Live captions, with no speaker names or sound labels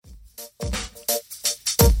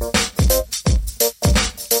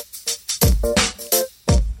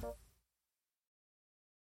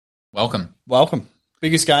Welcome.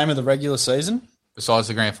 Biggest game of the regular season? Besides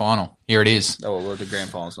the grand final. Here it is. Oh, well, the grand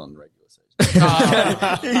final's not in the regular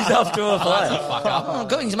season. He's off to a play. Fuck up. Oh,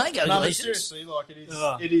 got his mate No, but congratulations. seriously, like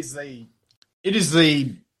it is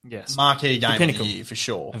the Yes. marquee game of pinnacle the year for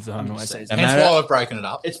sure. of the home and away season. Hence why we're breaking it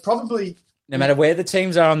up. It's probably No matter where the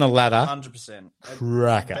teams are on the ladder, 100%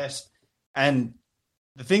 cracker. best. And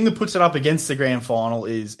the thing that puts it up against the grand final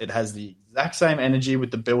is it has the exact same energy with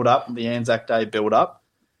the build-up, the Anzac Day build-up,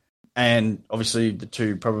 and obviously the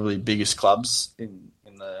two probably biggest clubs in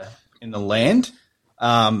the land.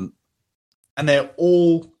 And they're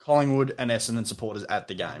all Collingwood and Essendon supporters at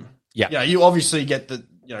the game. Yeah. You know, you obviously get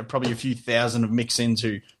probably a few thousand of mix-ins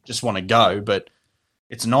who just want to go, but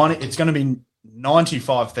it's going to be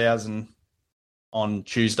 95,000 on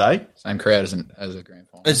Tuesday. Same crowd as a grand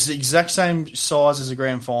final. It's the exact same size as a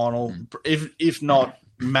grand final, if not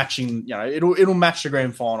matching. You know, it'll match the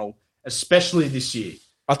grand final, especially this year.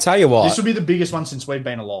 I'll tell you what. This will be the biggest one since we've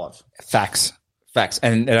been alive. Facts.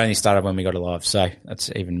 And it only started when we got alive, so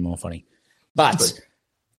that's even more funny. But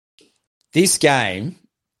this game,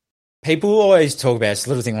 people always talk about, it's a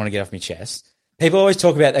little thing I want to get off my chest. People always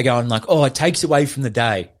talk about, they're going like, oh, it takes away from the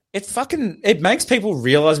day. It makes people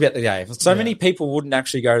realise about the day. So many people wouldn't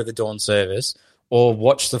actually go to the dawn service or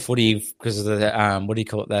watch the footy because of the, what do you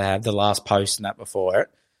call it, they have the last post and that before it.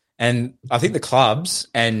 And I think the clubs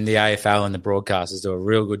and the AFL and the broadcasters do a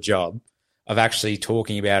real good job of actually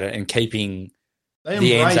talking about it and keeping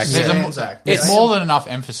the Anzac. There's more than enough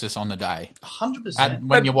emphasis on the day. 100%.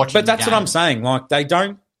 When you're watching But that's the what I'm game. saying. Like, they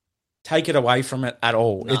don't take it away from it at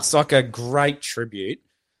all. No. It's like a great tribute.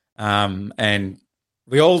 And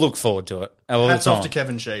we all look forward to it all Hats the time. off to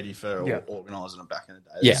Kevin Sheedy for organising it back in the day.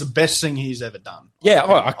 Yeah. It's the best thing he's ever done. Yeah,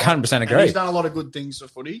 I 100% And agree. he's done a lot of good things for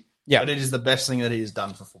footy, but it is the best thing that he has done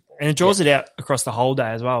for football. And it draws it out across the whole day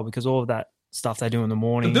as well because all of that stuff they do in the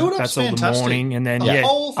morning, The build-up's that's all the fantastic. morning, and then The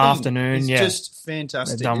whole thing afternoon, is just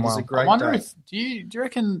fantastic. They've done It is well. a great I wonder day. if do you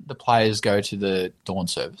reckon the players go to the dawn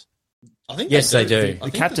service? I think Yes, they do. I The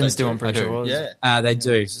think captains that do, I'm pretty They do. sure. Yeah. They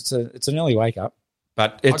do. It's an early wake up,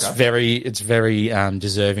 but it's very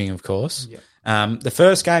deserving, of course. Yeah. The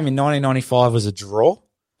first game in 1995 was a draw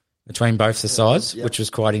between both the sides, which was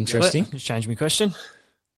quite interesting. Just change my question.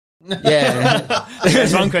 Yeah,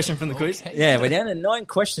 There's one question from the quiz. yeah, we're down to 9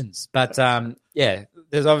 questions, but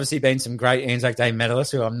there's obviously been some great Anzac Day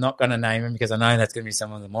medalists who I'm not going to name them because I know that's going to be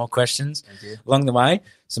some of the more questions along the way.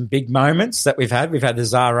 Some big moments that we've had. We've had the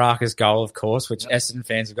Zarakis goal, of course, which Essendon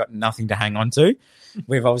fans have got nothing to hang on to.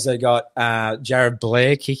 We've also got Jared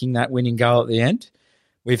Blair kicking that winning goal at the end.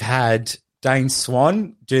 We've had Dane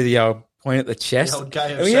Swan do the old point at the chest. The old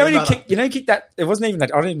KFC You know when butter. he kicked that, it wasn't even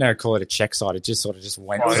that, I didn't know call it a check side. It just sort of just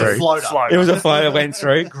went It was through. a floater. It was a floater, went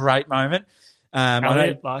through. Great moment. I know-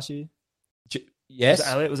 Elliot last year. yes. Was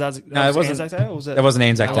it Elliot? Was that No, it wasn't. Anzac Day? Or was it? That wasn't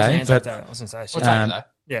Anzac That wasn't Day. Anzac But, Day. I was going to say. What's shit. that though?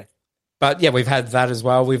 Yeah. but yeah, we've had that as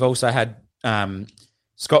well. We've also had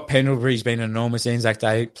Scott Pendlebury's been an enormous Anzac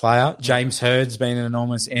Day player. James Hurd's been an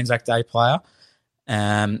enormous Anzac Day player.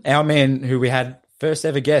 Our man who we had first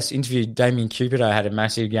ever guest interviewed, Damien Cupido, had a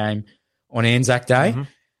massive game on Anzac Day.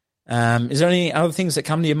 Is there any other things that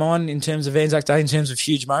come to your mind in terms of Anzac Day, in terms of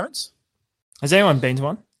huge moments? Has anyone been to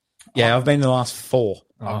one? Yeah, I've been to the last 4.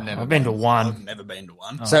 I've been to one. I've never been to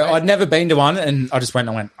one. So I'd never been to one, and I just went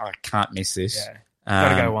and I can't miss this. Yeah.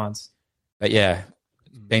 Got to go once. But yeah,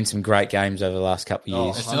 been some great games over the last couple of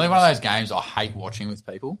years. It's only one of those games I hate watching with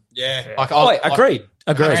people. Yeah. Like, Agreed.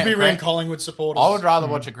 Just be around Collingwood supporters. I would rather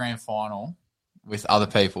watch a grand final with other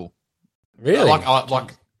people. Really?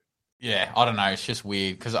 Yeah, I don't know. It's just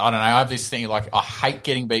weird because I don't know. I have this thing like I hate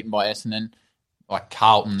getting beaten by Essendon, like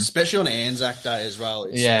Carlton. Especially on Anzac Day as well.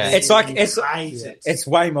 It's crazy. it's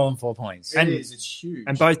way more than 4 points. It is. It's huge.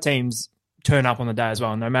 And both teams turn up on the day as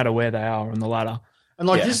well, no matter where they are on the ladder. And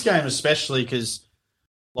this game especially because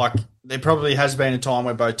there probably has been a time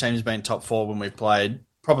where both teams have been top 4 when we've played.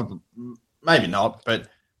 Probably, maybe not, but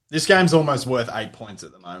this game's almost worth 8 points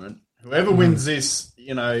at the moment. Whoever wins this,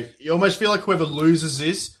 you almost feel like whoever loses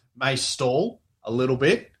this may stall a little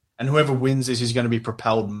bit, and whoever wins this is going to be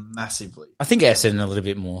propelled massively. I think Essendon a little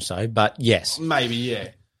bit more so, but yes. Maybe, yeah.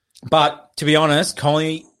 But to be honest,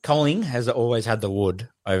 Colling has always had the wood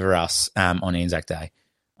over us on Anzac Day.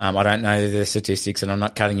 I don't know the statistics, and I'm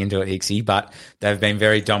not cutting into it, Hixie, but they've been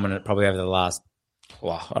very dominant probably over the last,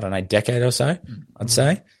 decade or so, I'd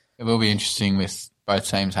say. It will be interesting with both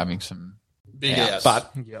teams having some Big outs. outs.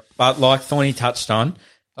 But like Thorny touched on,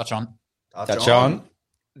 Touch on.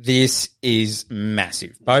 this is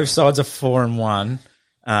massive. Both sides are 4-1.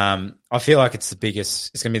 I feel like it's going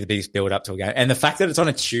to be the biggest build up to a game. And the fact that it's on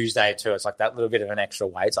a Tuesday too, it's like that little bit of an extra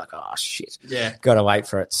weight. It's like, oh shit. Yeah. Got to wait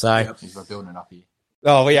for it. So, We're building it up here.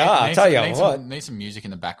 oh, we are. I'll tell you what. Need some music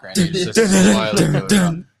in the background. It's just slowly building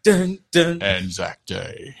up. Anzac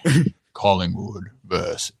Day. Collingwood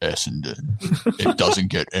versus Essendon. It doesn't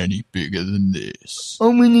get any bigger than this.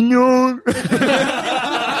 I'm in the north.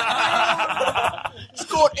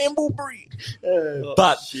 Scott Emblebury.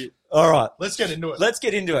 But, all right. Let's get into it. Let's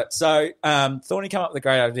get into it. So, Thorny came up with a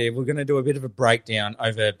great idea. We're going to do a bit of a breakdown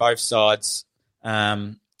over both sides.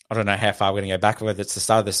 I don't know how far we're going to go back, whether it's the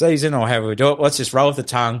start of the season or however we do it. Let's just roll with the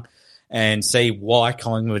tongue and see why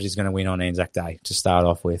Collingwood is going to win on Anzac Day to start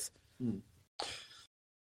off with.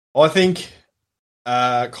 I think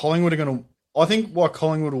Collingwood are going to. I think why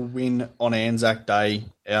Collingwood will win on Anzac Day.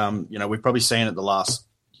 We've probably seen it the last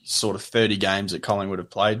sort of 30 games that Collingwood have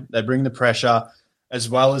played. They bring the pressure as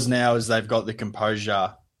well as now as they've got the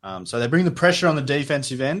composure. So they bring the pressure on the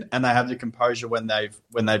defensive end and they have the composure when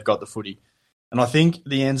they've got the footy. And I think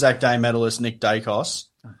the Anzac Day medalist Nick Dacos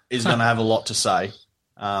is going to have a lot to say.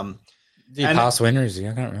 Did he pass winner? Is he?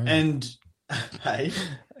 I can't remember. And hey.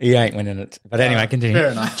 He ain't winning it. But anyway, continue.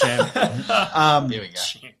 Fair enough, champ. Here we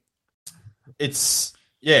go. It's,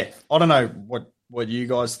 I don't know what you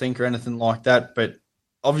guys think or anything like that, but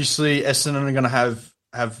obviously Essendon are going to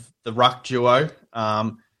have the ruck duo.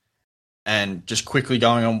 And just quickly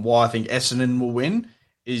going on why I think Essendon will win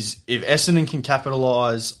is if Essendon can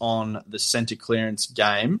capitalise on the centre clearance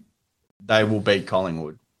game, they will beat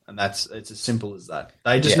Collingwood. And it's as simple as that.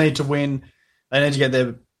 They just need to win. They need to get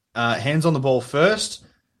their hands on the ball first.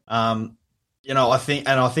 I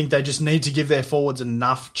think they just need to give their forwards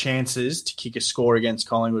enough chances to kick a score against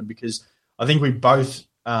Collingwood because I think we both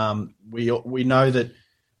we know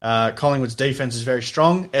that Collingwood's defense is very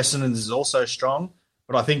strong. Essendon's is also strong,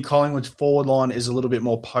 but I think Collingwood's forward line is a little bit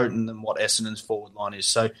more potent than what Essendon's forward line is.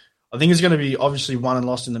 So I think it's going to be obviously won and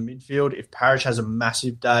lost in the midfield. If Parrish has a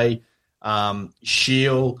massive day,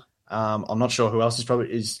 Shield, I'm not sure who else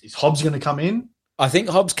is Hobbs going to come in? I think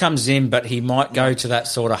Hobbs comes in, but he might go to that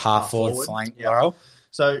sort of half-forward flank role.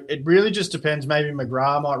 So it really just depends. Maybe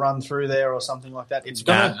McGrath might run through there or something like that.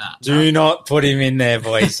 Do not put him in there,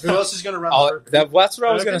 boys. Who else is going to run through? That's what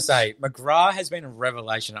I was going to say. McGrath has been a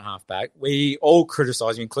revelation at halfback. We all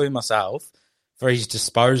criticise him, including myself, for his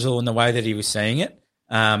disposal and the way that he was seeing it.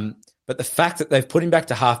 But the fact that they've put him back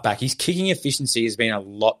to halfback, his kicking efficiency has been a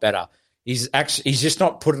lot better. He's just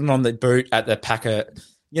not putting on the boot at the packer.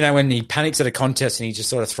 When he panics at a contest and he just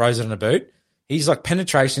sort of throws it on a boot, he's like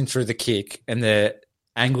penetration through the kick and the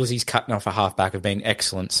angles he's cutting off a halfback have been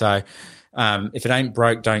excellent. So if it ain't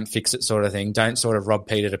broke, don't fix it sort of thing. Don't sort of rob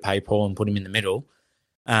Peter to pay Paul and put him in the middle.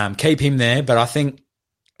 Keep him there. But I think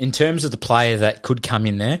in terms of the player that could come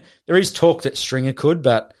in there is talk that Stringer could,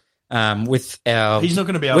 but with our he's not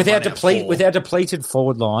going to be able with our depleted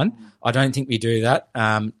forward line, I don't think we do that.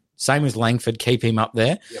 Same with Langford, keep him up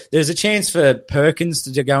there. Yep. There's a chance for Perkins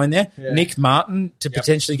to go in there, Nick Martin to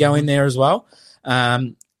potentially go in there as well.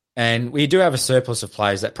 And we do have a surplus of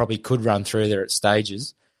players that probably could run through there at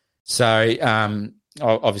stages. So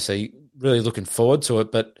obviously really looking forward to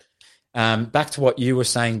it. But back to what you were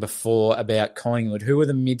saying before about Collingwood, who are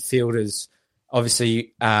the midfielders?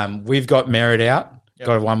 Obviously we've got Merritt out.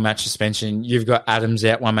 Got a 1-match suspension. You've got Adams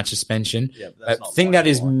out, 1-match suspension. The thing that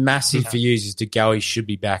is massive for you is DeGoey should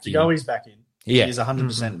be back in. DeGoey's back in. Yeah. He's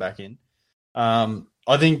 100% back in.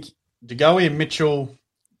 I think DeGoey and Mitchell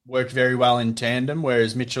work very well in tandem,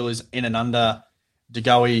 whereas Mitchell is in and under.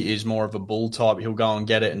 DeGoey is more of a bull type. He'll go and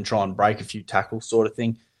get it and try and break a few tackles sort of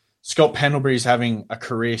thing. Scott Pendlebury is having a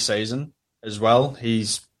career season as well.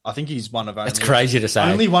 I think he's one of only... It's crazy to say.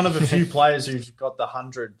 Only one of a few players who've got the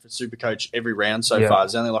 100 for Supercoach every round so far.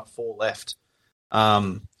 There's only like 4 left.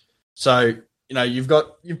 So,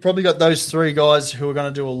 you've probably got those 3 guys who are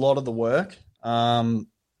going to do a lot of the work. And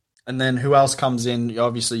then who else comes in?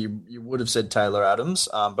 Obviously, you would have said Taylor Adams.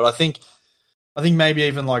 But I think maybe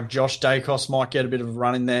even like Josh Dacos might get a bit of a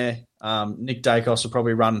run in there. Nick Dacos will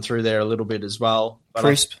probably run through there a little bit as well. But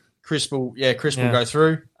Crisp will go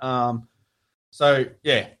through. So,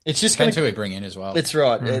 it's just depends who we bring in as well. That's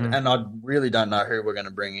right. Mm-hmm. And I really don't know who we're going to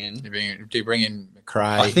bring in. Do you bring in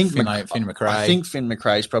McRae? I think Finn McRae. I think Finn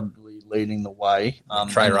McRae is probably leading the way.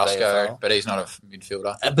 Trey Rusco, but he's not a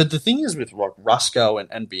midfielder. But the thing is with like Rusco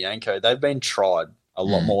and Bianco, they've been tried a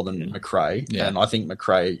lot more than McRae. Yeah. And I think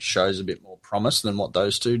McRae shows a bit more promise than what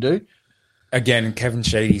those two do. Again, Kevin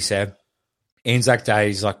Sheedy said, Anzac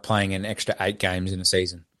Day is like playing an extra 8 games in a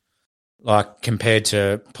season. Like compared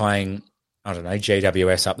to playing... I don't know,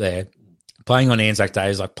 GWS up there. Playing on Anzac Day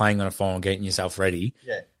is like playing on a final, getting yourself ready.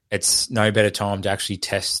 Yeah. it's no better time to actually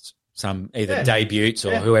test some either debuts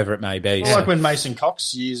or whoever it may be. Well, like when Mason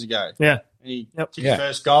Cox years ago. Yeah. And he kicked his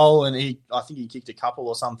first goal and I think he kicked a couple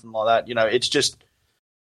or something like that. You know, it's just,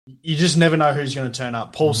 you just never know who's going to turn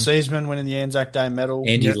up. Paul Seaman winning the Anzac Day medal.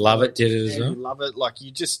 Andy Lovett did it as well. Andy Lovett. Like, you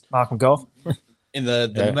just... Mark McGough. In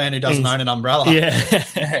the man who doesn't own an umbrella.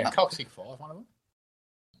 Yeah. Cox kicked 5, one of them.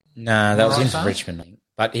 No, that was in son? Richmond.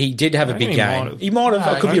 But he did have a big he game. might have. He might have.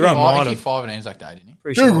 I could be He wrong. kicked 5 on Anzac Day, didn't he?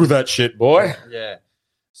 Pretty sure. Google that shit, boy. Yeah.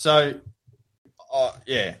 So,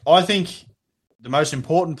 I think the most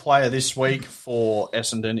important player this week for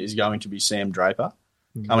Essendon is going to be Sam Draper,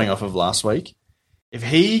 coming off of last week. If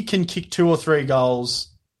he can kick 2 or 3 goals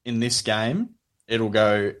in this game, it'll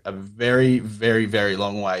go a very, very, very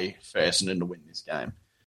long way for Essendon to win this game.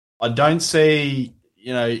 I don't see,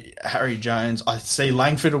 Harry Jones. I see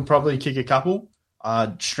Langford will probably kick a couple.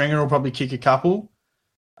 Stringer will probably kick a couple.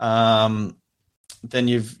 Then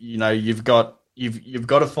you've got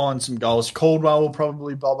to find some goals. Caldwell will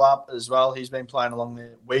probably bob up as well. He's been playing along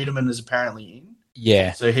there. Wiedemann is apparently in.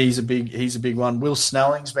 Yeah. So he's a big one. Will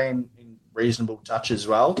Snelling's been in reasonable touch as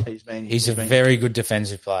well. He's a very good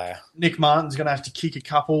defensive player. Nick Martin's going to have to kick a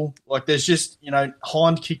couple. Like, there's just,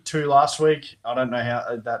 Hind kicked 2 last week. I don't know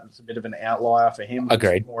how that's a bit of an outlier for him.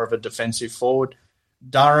 Agreed. He's more of a defensive forward.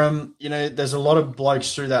 Durham, there's a lot of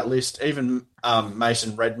blokes through that list. Even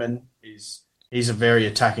Mason Redman he's a very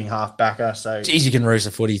attacking half-backer. So Jeez, you can roost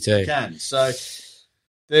a footy too. he can. So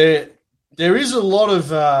there is a lot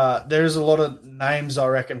of names, I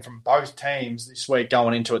reckon, from both teams this week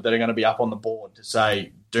going into it that are going to be up on the board to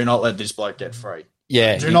say, do not let this bloke get free.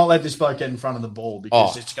 Yeah. Do not let this bloke get in front of the ball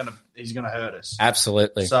because he's gonna hurt us.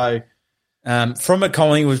 Absolutely. So from a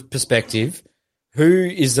Collingwood perspective, who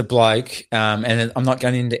is the bloke, and I'm not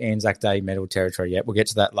going into Anzac Day medal territory yet, we'll get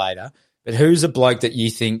to that later, but who's a bloke that you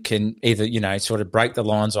think can either, sort of break the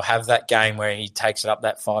lines or have that game where he takes it up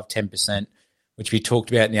that 5-10%, which we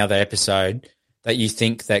talked about in the other episode, that you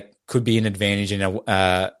think that could be an advantage in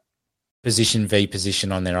a position v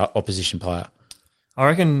position on their opposition player? I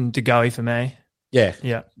reckon DeGoey for me. Yeah.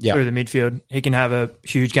 Yeah. Yeah. Through the midfield. He can have a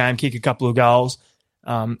huge game, kick a couple of goals.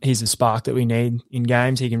 He's the spark that we need in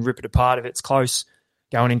games. He can rip it apart if it's close.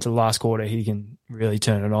 Going into the last quarter, he can really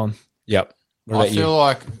turn it on. Yep. I feel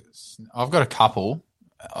like I've got a couple.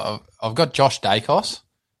 I've got Josh Dacos.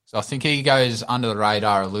 So I think he goes under the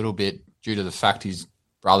radar a little bit due to the fact his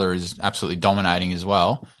brother is absolutely dominating as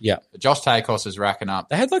well. Yeah. But Josh Dacos is racking up.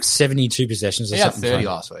 They had like 72 possessions or He had something. 30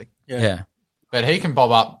 last week. Yeah. But he can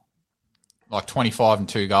bob up like 25 and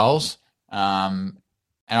 2 goals. And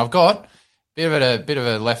I've got a bit of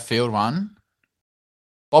a left field one.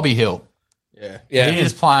 Bobby Hill. yeah. He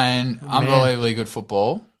is playing unbelievably good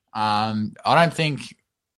football. I don't think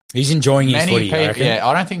He's enjoying his footy, I reckon.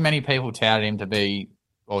 I don't think many people touted him to be,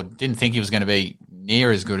 or didn't think he was going to be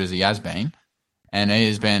near as good as he has been. And he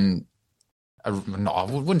has been, I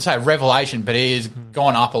wouldn't say a revelation, but he has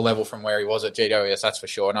gone up a level from where he was at GWS, that's for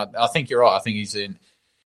sure. And I think you're right. I think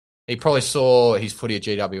he probably saw his footy at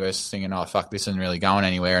GWS thinking, oh, fuck, this isn't really going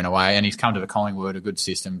anywhere in a way. And he's come to the Collingwood, a good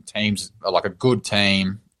system, teams are like a good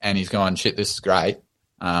team, and he's going, shit, this is great.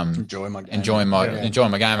 Enjoying my game. Enjoying my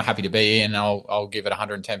game. I'm happy to be here, and I'll give it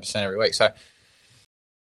 110% every week. So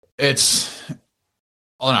it's,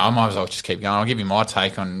 I don't know, I might as well just keep going. I'll give you my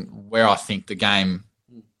take on where I think the game.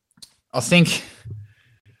 Who I think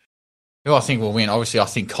will win. Obviously, I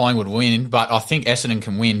think Collingwood will win, but I think Essendon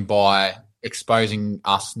can win by exposing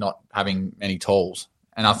us not having many tools.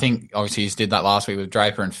 And I think obviously he did that last week with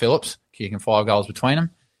Draper and Phillips, kicking 5 goals between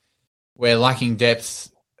them. We're lacking depth.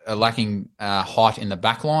 Lacking height in the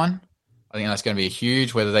back line. I think that's going to be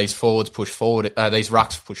huge, whether these forwards push forward, these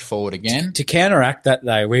rucks push forward again. To counteract that,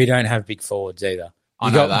 though, we don't have big forwards either.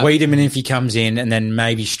 You got Wiedemann if he comes in, and then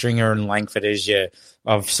maybe Stringer and Langford as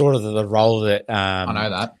of sort of the role that I know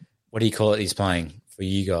that. What do you call it? He's playing for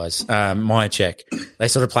you guys. My check. They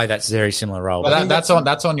sort of play that very similar role. Well, that's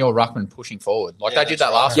on your ruckman pushing forward. Like they did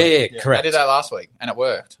that last week. Yeah, correct. They did that last week, and it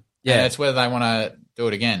worked. Yeah, and it's whether they want to do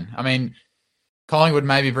it again. I mean, Collingwood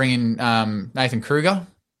maybe bring in Nathan Kruger.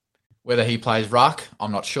 Whether he plays ruck,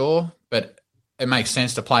 I'm not sure, but it makes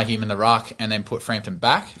sense to play him in the ruck and then put Frampton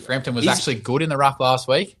back. Frampton was actually good in the ruck last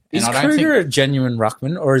week. Is Kruger a genuine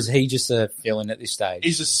ruckman, or is he just a fill-in at this stage?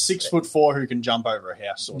 He's a 6'4" who can jump over a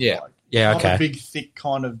house. Sort of like. Yeah, Not okay. a big, thick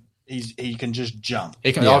kind of. He can just jump.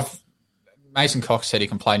 He can. Mason Cox said he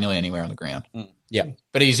can play nearly anywhere on the ground. Yeah,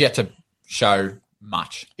 but he's yet to show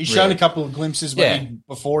much. He's shown a couple of glimpses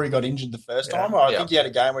before he got injured the first time. I think he had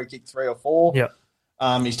a game where he kicked 3 or 4. Yeah.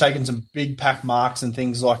 He's taken some big pack marks and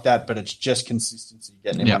things like that, but it's just consistency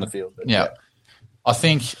getting him on the field. But, I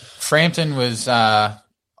think Frampton was. I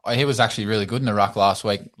he was actually really good in the ruck last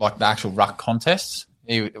week, like the actual ruck contests.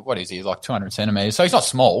 What is he? Like 200 centimetres. So he's not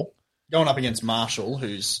small. Going up against Marshall,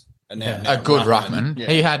 who's a good ruckman. Yeah.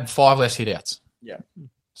 He had 5 less hit-outs. Yeah.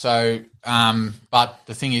 So, but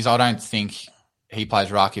the thing is, I don't think he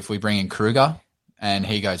plays ruck if we bring in Kruger and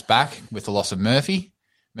he goes back with the loss of Murphy.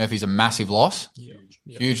 Murphy's a massive loss.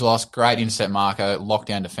 Huge loss. Great intercept marker,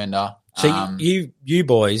 lockdown defender. So you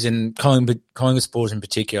boys and Collingwood Sports in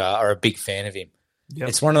particular are a big fan of him. Yep.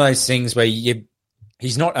 It's one of those things where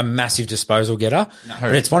he's not a massive disposal getter,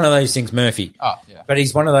 but it's one of those things, Murphy. Oh, yeah. But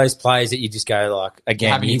he's one of those players that you just go like,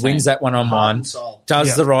 again, he wins that one-on-one,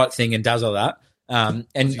 does the right thing and does all that. And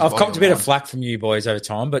I've copped a bit of flack from you boys over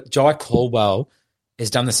time, but Jai Caldwell has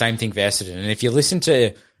done the same thing for Essendon. And if you listen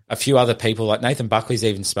to a few other people, like Nathan Buckley's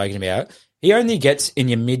even spoken about, he only gets in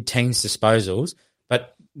your mid-teens disposals,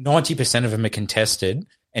 but 90% of them are contested,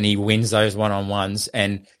 and he wins those one-on-ones,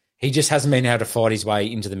 and he just hasn't been able to fight his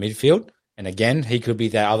way into the midfield. And again, he could be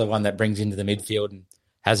the other one that brings into the midfield and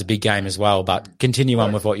has a big game as well. But continue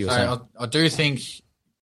on with what you were saying. I do think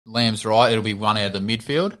Liam's right. It'll be one out of the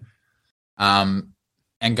midfield.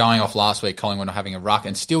 And going off last week, Collingwood not having a ruck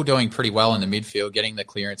and still doing pretty well in the midfield, getting the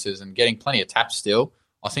clearances and getting plenty of taps still.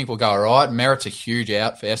 I think we'll go all right. Merritt's a huge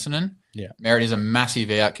out for Essendon. Yeah. Merritt is a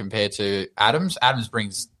massive out compared to Adams. Adams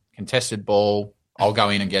brings contested ball. I'll go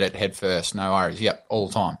in and get it head first. No worries. Yep, all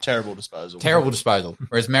the time. Terrible disposal.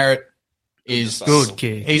 Whereas Merritt is good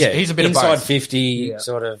kick. He's a bit inside of both. 50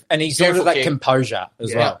 sort of, and he's Beautiful sort of that kick. composure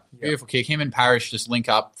as well. Beautiful kick. Him and Parrish just link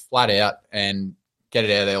up flat out and get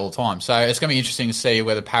it out of there all the time. So it's going to be interesting to see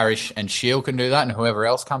whether Parrish and Shield can do that and whoever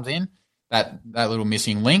else comes in, that little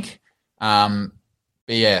missing link.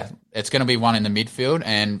 But yeah, it's going to be one in the midfield.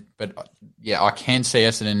 But I can see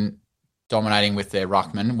Essendon dominating with their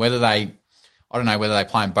ruckman. I don't know whether they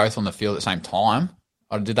play them both on the field at the same time.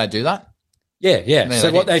 Or did they do that? Yeah.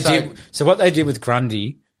 So what they did with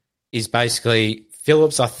Grundy is basically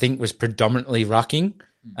Phillips, I think, was predominantly rucking.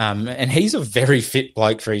 And he's a very fit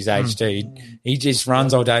bloke for his age too. He just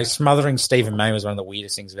runs all day. Smothering Stephen May was one of the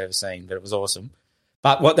weirdest things I've ever seen, but it was awesome.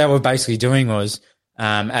 But what they were basically doing was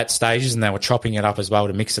at stages, and they were chopping it up as well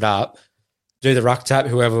to mix it up, do the ruck tap,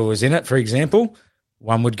 whoever was in it, for example,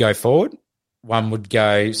 one would go forward, one would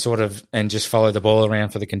go sort of and just follow the ball around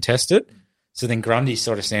for the contested. So then Grundy's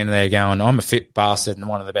sort of standing there going, I'm a fit bastard and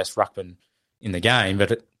one of the best ruckmen in the game,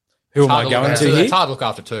 but who am I going to here? It's hard to look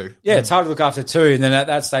after two. Yeah, it's hard to look after two. And then at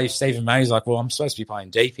that stage, Stephen May's like, well, I'm supposed to be playing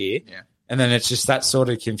deep here. Yeah. And then it's just that sort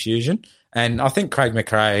of confusion. And I think Craig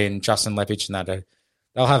McRae and Justin Lepich and that,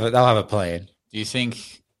 they'll have a plan. Do you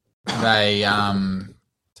think they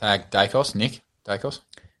tag Nick Dacos?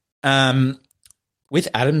 With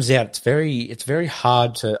Adams out, it's very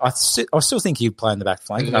hard to. I still think he'd play in the back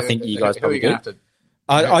flank, and I think you guys probably do.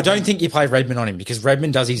 I don't think you play Redmond on him because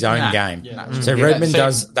Redmond does his own game. So Redmond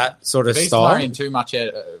does that sort of if he's style. Worrying too much,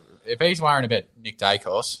 if he's worrying about Nick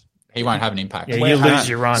Dacos, he won't have an impact. Yeah, you lose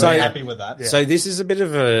your run. So happy with that. Yeah. So this is a bit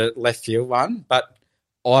of a left field one, but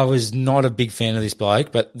I was not a big fan of this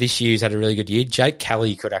bloke. But this year's had a really good year. Jake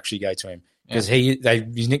Kelly could actually go to him because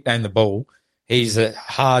he's nicknamed the Bull. He's a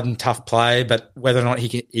hard and tough player, but whether or not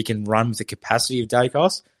he can run with the capacity of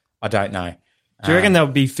Dacos, I don't know. Do you reckon they'll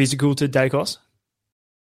be physical to Dacos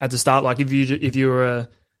at the start? Like if you were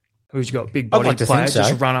who's got big body players,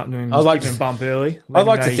 just run up to him, and bump early. I'd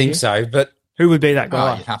like to think so, but who would be that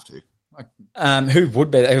guy? You have to. Who would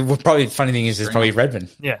be? Probably the funny thing is probably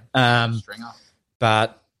Redmond. Yeah. Stringer.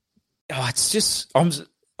 But it's just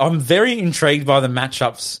I'm very intrigued by the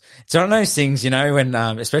matchups. It's one of those things, when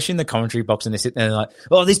especially in the commentary box, and they sit there and they're like,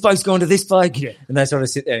 "Oh, this bloke's going to this bloke," and they sort of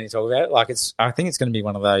sit there and talk about it. Like I think it's going to be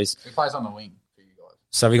one of those. Who plays on the wing for you guys?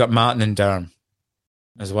 So we got Martin and Durham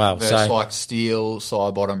as well. Versus like Steele,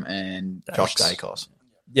 Sidebottom, and Josh Dacos.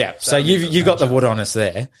 Yeah. So you've got the wood on us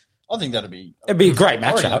there. I think it'd be a great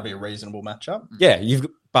matchup. That'd be a reasonable matchup. Yeah.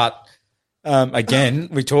 But again,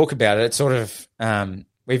 we talk about it. It's sort of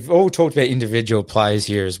we've all talked about individual players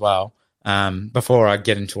here as well. Before I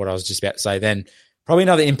get into what I was just about to say, then probably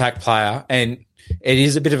another impact player, and it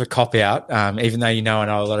is a bit of a cop out, even though I know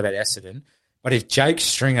a lot about Essendon. But if Jake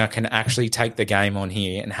Stringer can actually take the game on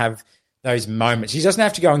here and have those moments, he doesn't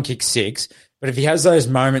have to go and kick 6, but if he has those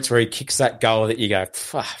moments where he kicks that goal that you go,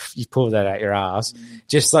 you pull that out your ass,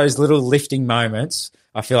 just those little lifting moments,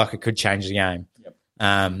 I feel like it could change the game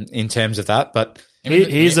in terms of that. But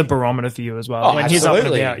he's a barometer for you as well. When he's up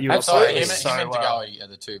and about, you absolutely. Him and Degoe are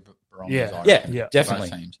the two barometers. Yeah,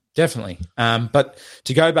 definitely. But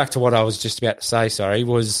to go back to what I was just about to say,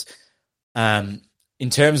 was in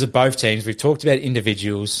terms of both teams, we've talked about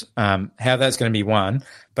individuals, how that's going to be won,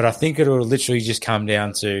 but I think it will literally just come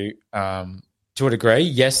down to to a degree.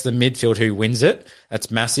 Yes, the midfield who wins it,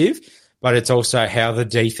 that's massive, but it's also how the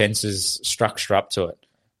defense is structured up to it.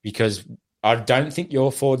 Because I don't think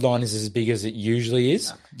your forward line is as big as it usually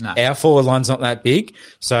is. No. Our forward line's not that big.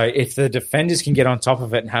 So if the defenders can get on top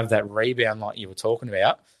of it and have that rebound like you were talking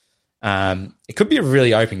about, it could be a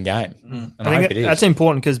really open game. And I hope it is. That's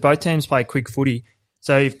important because both teams play quick footy.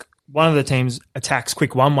 So if one of the teams attacks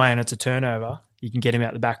quick one way and it's a turnover, you can get him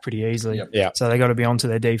out the back pretty easily. Yep. Yeah. So they got to be onto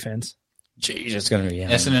their defense. Jeez, it's going to be.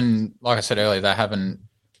 Essendon, like I said earlier, they haven't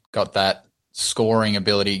got that scoring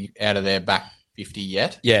ability out of their back 50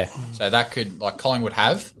 yet. Yeah. So that could, like Collingwood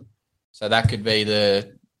have, so that could be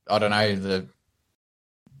the, I don't know, the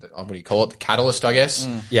what do you call it, the catalyst, I guess.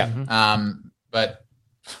 Yeah. But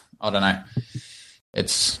I don't know.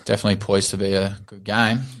 It's definitely poised to be a good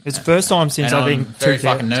game. It's the first time since And I think I'm very 2000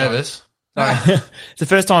 fucking nervous. Sorry. It's the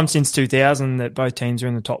first time since 2000 that both teams are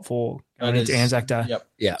in the top four going into Anzac Day. Yep.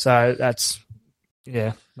 Yeah. So that's,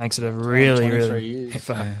 makes it a really, 23 really. years.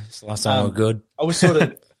 It's the last time we were good. I was sort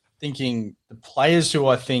of thinking the players who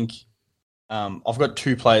I think I've got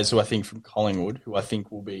two players who I think from Collingwood who I think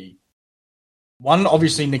will be one.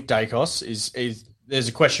 Obviously, Nick Dacos is there's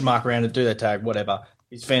a question mark around it. Do they tag? Whatever.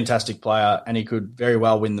 He's a fantastic player and he could very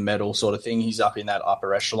well win the medal, sort of thing. He's up in that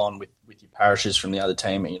upper echelon with your parishes from the other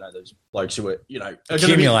team. You know, those blokes who are going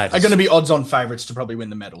to be odds-on favourites to probably win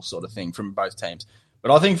the medal, sort of thing, from both teams.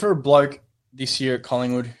 But I think for a bloke this year at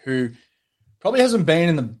Collingwood who probably hasn't been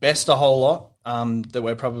in the best a whole lot that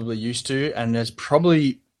we're probably used to, and has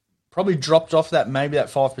probably dropped off that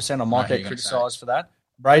 5%. I might get criticised for that.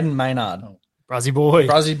 Braden Maynard. Bruzzy boy.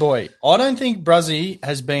 Bruzzy boy. I don't think Bruzzy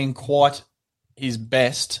has been quite his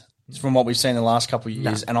best from what we've seen in the last couple of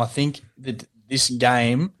years, and I think that this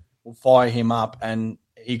game will fire him up, and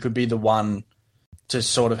he could be the one to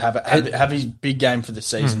sort of have his big game for the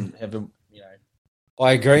season.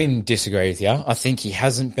 I agree and disagree with you. I think he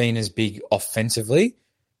hasn't been as big offensively,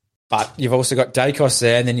 but you've also got Dacos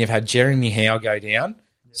there, and then you've had Jeremy Howe go down.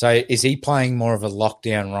 So is he playing more of a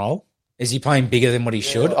lockdown role? Is he playing bigger than what he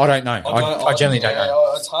should? I don't know. I generally don't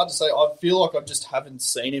know. It's hard to say. I feel like I just haven't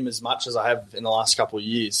seen him as much as I have in the last couple of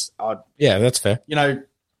years. Yeah, that's fair.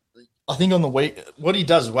 I think on the week, what he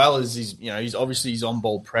does well is he's obviously he's on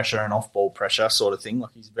ball pressure and off ball pressure sort of thing.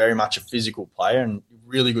 Like, he's very much a physical player and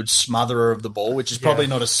really good smotherer of the ball, which is probably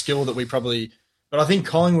not a skill that we probably. But I think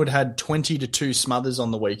Collingwood had 20-2 smothers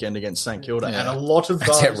on the weekend against St Kilda, and a lot of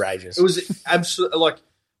those. That's outrageous. It was absolutely like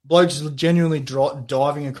blokes genuinely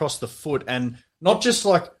diving across the foot, and not just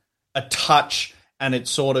like a touch and it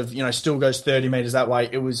sort of, still goes 30 metres that way.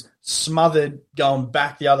 It was smothered going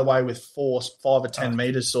back the other way with force, 5 or 10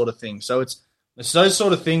 metres sort of thing. So it's those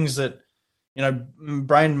sort of things that,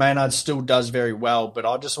 Braden Maynard still does very well, but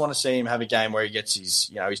I just want to see him have a game where he gets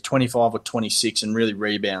his 25 or 26 and really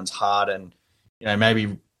rebounds hard and,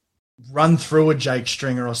 maybe run through a Jake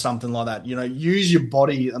Stringer or something like that. Use your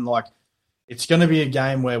body and it's going to be a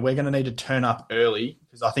game where we're going to need to turn up early,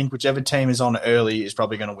 because I think whichever team is on early is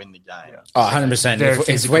probably going to win the game. Oh, 100%.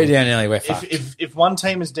 If we're down early, we're fucked. If one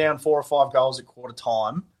team is down 4 or 5 goals at quarter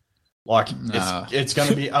time, it's going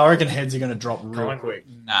to be, I reckon heads are going to drop real quick.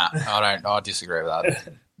 Nah, I disagree with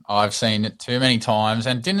that. I've seen it too many times.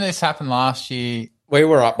 And didn't this happen last year? We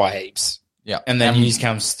were up by heaps. Yeah. And then you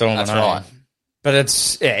come storming That's on. right. But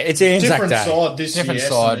it's Anzac Different Day. side this Different year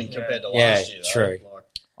side. compared to last year. True.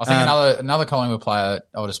 I think another Collingwood player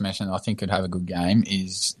I'll just mention I think could have a good game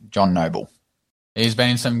is John Noble. He's been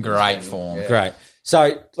in some great form. Yeah. Great.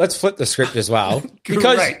 So let's flip the script as well.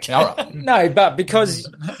 Because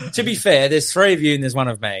to be fair, there's 3 of you and there's 1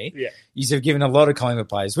 of me. Yeah. You've given a lot of Collingwood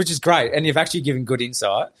players, which is great, and you've actually given good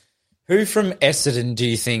insight. Who from Essendon do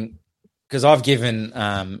you think? Because I've given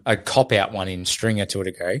a cop-out one in Stringer to a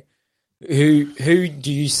degree. Who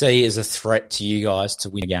do you see as a threat to you guys to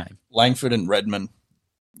win a game? Langford and Redmond.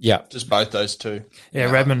 Yeah. Just both those two. Yeah,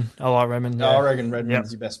 Redmond. I like Redmond. No, I reckon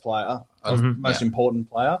Redmond's your best player. Most important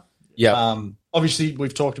player. Yeah. Obviously,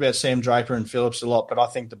 we've talked about Sam Draper and Phillips a lot, but I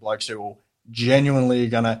think the blokes who will genuinely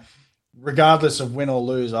going to, regardless of win or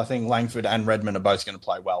lose, I think Langford and Redmond are both going to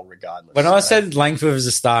play well regardless. When I said Langford was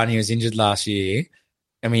a star and he was injured last year,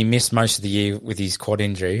 and he missed most of the year with his quad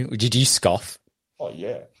injury, did you scoff? Oh,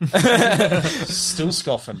 yeah. Still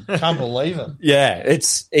scoffing. Can't believe it. Yeah,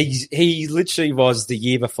 he literally was the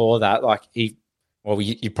year before that.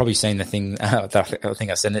 You've probably seen the thing that I think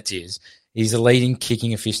I sent it to you. He's the leading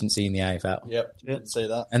kicking efficiency in the AFL. Yep, didn't see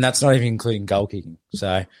that. And that's not even including goal kicking.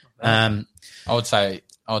 So I would say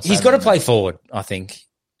he's got to play forward, I think.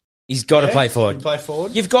 He's got to play forward. Play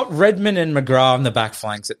forward. You've got Redmond and McGrath on the back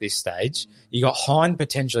flanks at this stage. You got Hind,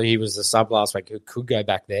 potentially, he was the sub last week, who could go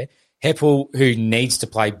back there. Heppel, who needs to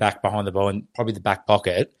play back behind the ball and probably the back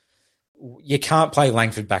pocket, you can't play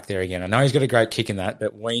Langford back there again. I know he's got a great kick in that,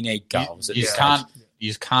 but we need goals. You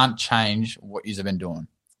just can't change what you've been doing.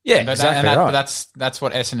 Yeah, but exactly but right. that's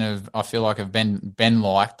what Essendon I feel like have been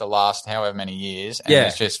like the last however many years, and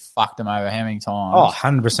it's just fucked them over how many times. Oh,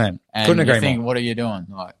 100%. And Couldn't agree you think, more. what are you doing?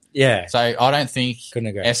 Like, Yeah. so I don't think Couldn't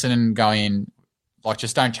agree. Essendon go in, like,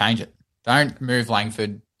 just don't change it. Don't move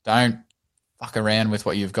Langford. Don't fuck around with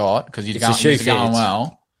what you've got because you're going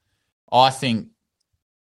well. I think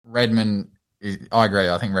Redmond. I agree.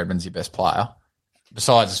 I think Redmond's your best player.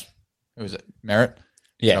 Besides, who was it? Merritt.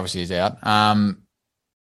 Yeah. Obviously he's out.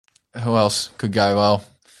 Who else could go well?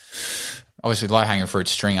 Obviously, low hanging fruit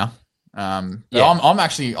Stringer. But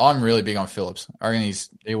I'm really big on Phillips. I reckon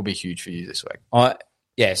he will be huge for you this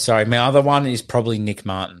week. Sorry. My other one is probably Nick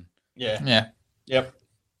Martin. Yeah. Yep.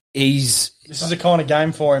 This is a kind of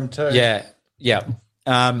game for him too. Yeah.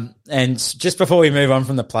 And just before we move on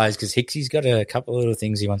from the players, because Hicksy's got a couple of little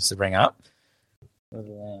things he wants to bring up.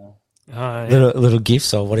 Little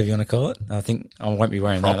gifts or whatever you want to call it. I think I won't be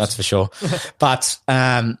wearing that, that's for sure. But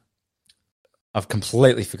I've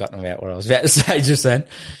completely forgotten about what I was about to say just then.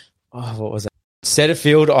 Oh, what was it?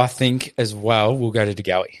 Setterfield, I think, as well, will go to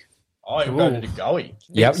DeGoey. Oh, he'll go to DeGoey.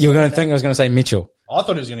 Yep, you were going to think I was going to say Mitchell. I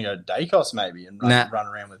thought he was going to go to Dacos maybe and run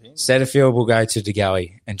around with him. Setterfield will go to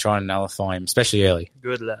DeGoey and try and nullify him, especially early.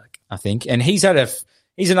 Good luck. I think. And he's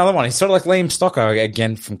another one. He's sort of like Liam Stocko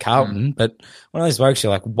again from Carlton, but one of those blokes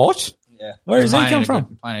you're like, what? Yeah. Where does he come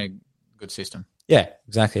from? Playing a good system. Yeah,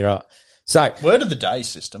 exactly right. So, word of the day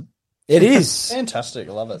system. It is. Fantastic.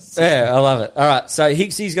 I love it. Yeah, I love it. All right. So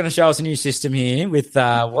Hicksy's going to show us a new system here with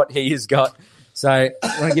what he has got. So you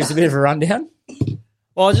want to give us a bit of a rundown?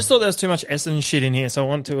 Well, I just thought there was too much Essendon shit in here, so I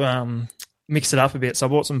want to mix it up a bit. So I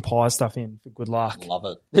bought some pie stuff in for good luck. Love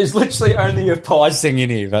it. There's literally only a pies thing in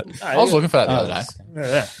here, but I was looking for that the other day.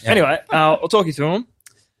 Yeah. Anyway, I'll talk you through them.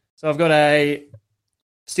 So I've got a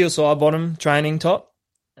steel side bottom training top,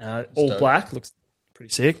 all black, looks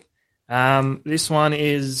pretty sick. This one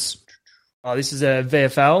is this is a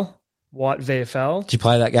VFL, white VFL. Did you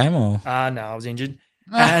play that game or? No, I was injured.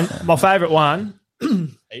 And my favourite one,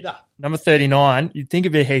 Peter. number 39. You'd think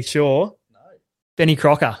it'd be Heath Shaw. No. Benny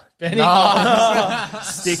Crocker.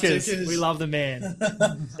 Stickers. We love the man.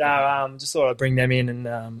 So just thought I'd bring them in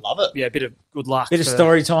and love it. Yeah, a bit of good luck. Bit of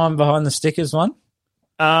story time behind the stickers one.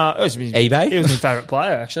 It was eBay. He was my favourite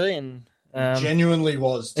player actually, and genuinely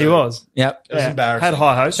was. He was. Yep. It was embarrassing. Had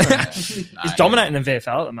high hopes for him. He's dominating the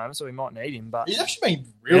VFL at the moment, so we might need him. But he's actually been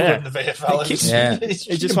real good in the VFL. He's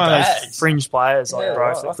just one of those fringe players like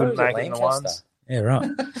Bro that couldn't make it in the ones. Yeah, right.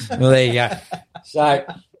 Well, there you go. So,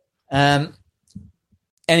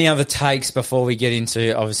 any other takes before we get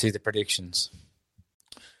into obviously the predictions?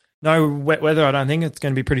 No wet weather. I don't think it's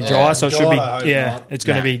going to be pretty dry, so it should be. It's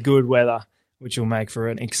going to be good weather, which will make for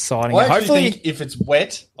an exciting. I actually think if it's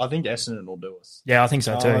wet, I think Essendon will do us. Yeah, I think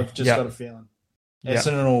so too. I've just got a feeling.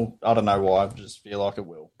 Essendon will. I don't know why. I just feel like it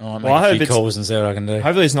will. I hope it's calls and see what I can do.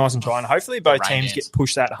 Hopefully it's nice and dry, and hopefully both teams get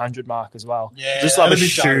pushed that 100 mark as well. Yeah, just like a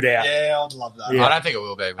shootout. Yeah, I'd love that. Yeah. I don't think it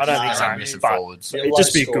will be. I don't think so. Missing forwards. It'd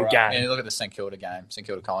just be a good game. Yeah, look at the St Kilda game. St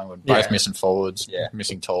Kilda Collingwood both missing forwards. Yeah,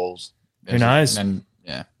 missing tools. Who knows? And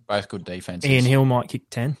both good defenses. Ian Hill might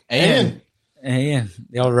kick 10. Ian,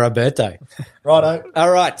 the old Roberto. Righto.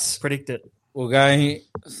 All right. Predict it. We'll go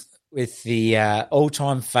with the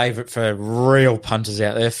all-time favourite for real punters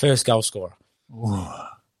out there, first goal scorer. Ooh.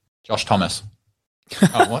 Josh Thomas.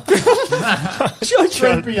 Oh, what?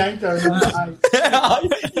 Trent Bianco.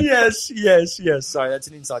 Yes. Sorry, that's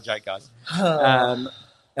an inside joke, guys. All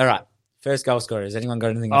right. First goal scorer. Has anyone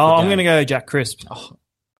got anything? I'm going to go Jack Crisp. Oh,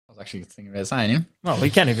 I was actually thinking about saying him. Well, we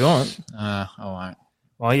can if you want. I won't.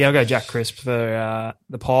 Well, yeah, I'll go Jack Crisp for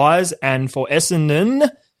the Pies. And for Essendon,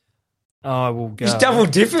 I will go. He's double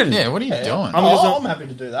dipping. Yeah, what are you doing? I'm happy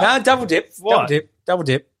to do that. No, double dip. What? Double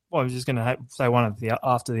dip. Well, I was just going to say one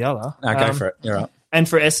after the other. No, go for it. You're right. And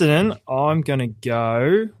for Essendon, I'm going to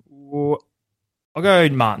go. I'll go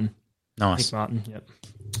Martin. Nice. Nick Martin, yep.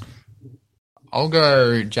 I'll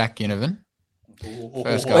go Jack Ginnivan.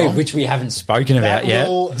 First goal. Which we haven't spoken about yet.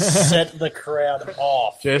 Will set the crowd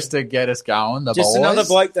off. Just to get us going. The Just boys. another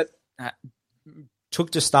bloke that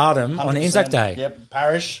took to stardom on Anzac Day. Yep,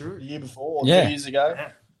 Parish the year before, 2 years ago.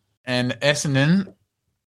 And Essendon,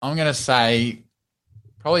 I'm going to say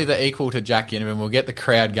probably the equal to Jack Ginnivan. We'll get the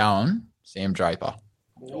crowd going. Sam Draper.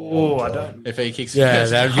 Oh, I don't. If he kicks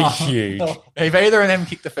that would be huge. If either of them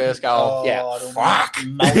kick the first goal, fuck.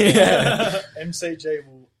 MCG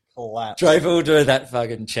will collapse. Draper will do that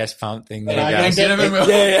fucking chest pump thing. There He'll get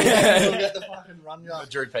the fucking run you.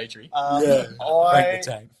 Drew Petrie. Break the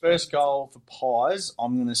tank. First goal for Pies,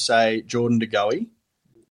 I'm going to say Jordan De Goey.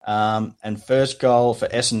 And first goal for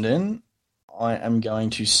Essendon, I am going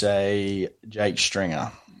to say Jake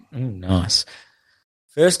Stringer. Oh, nice.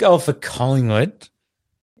 First goal for Collingwood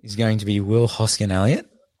is going to be Will Hoskin-Elliott.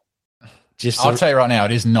 I'll tell you right now,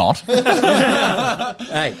 it is not.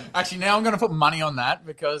 Hey. Actually, now I'm going to put money on that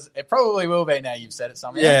because it probably will be now you've said it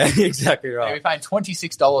somewhere. Yeah, exactly We're right. paying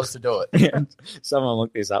 $26 to do it. Yeah. Someone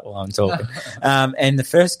look this up while I'm talking. And the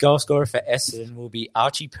first goal scorer for Essendon will be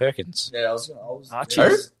Archie Perkins. Yeah, I was Archie.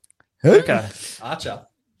 Who? Okay. Archer.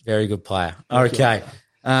 Very good player. Okay.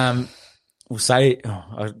 We'll say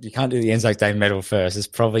you can't do the Anzac Day medal first. It's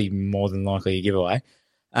probably more than likely a giveaway.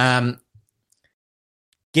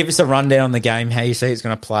 Give us a rundown on the game, how you see it's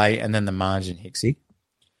going to play, and then the margin, Hicksy.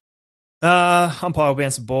 Umpire will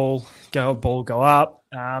bounce the ball, go up.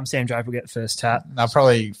 Sam Draper will get the first tap. They'll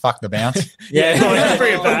probably fuck the bounce. Yeah,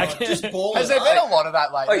 bring it back. Just ball Has it, there been right? a lot of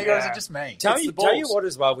that lately, Oh, or is yeah. it just me? Tell It's you the balls. what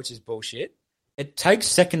as well, which is bullshit. It takes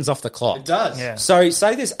seconds off the clock. It does. Yeah. So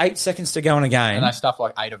say there's 8 seconds to go in a game. And they stuff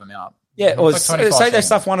like 8 of them out. Yeah, or Like say 25 they seconds.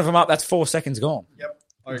 stuff one of them up, that's 4 seconds gone. Yep.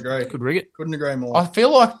 I agree. Could rig it. Couldn't agree more. I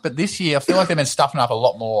feel like, but this year, I feel like they've been stuffing up a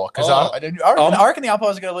lot more. Because I reckon the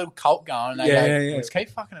umpires have got a little cult going and they go, let's keep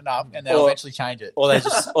fucking it up and they'll eventually change it. Or they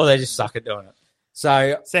just suck at doing it.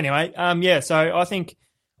 So Anyway, so I think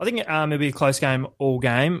it'll be a close game all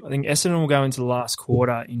game. I think Essendon will go into the last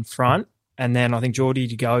quarter in front, and then I think Geordie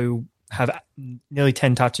to go have nearly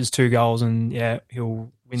 10 touches, 2 goals, and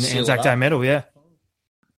he'll win the Seal it Anzac Day up. medal. Yeah.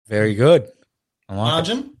 very good. I like it.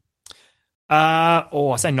 Margin?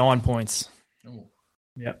 I say 9 points. Ooh.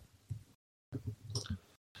 Yep.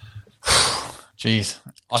 Jeez.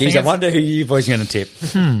 I wonder who you boys are going to tip.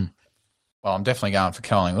 Well, I'm definitely going for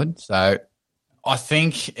Collingwood. So I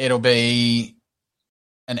think it'll be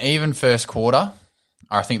an even first quarter.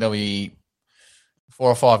 I think there'll be 4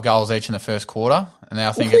 or 5 goals each in the first quarter. And then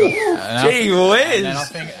I think I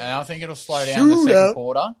think it'll slow down in the second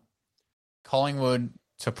quarter. Collingwood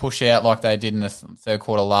to push out like they did in the third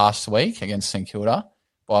quarter last week against St Kilda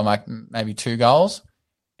by maybe 2 goals.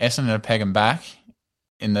 Essendon to peg them back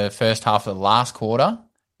in the first half of the last quarter,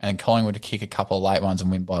 and Collingwood to kick a couple of late ones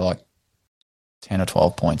and win by like 10 or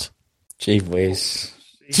 12 points. Gee whiz.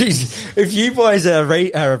 Jeez, if you boys are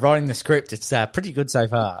writing the script, it's pretty good so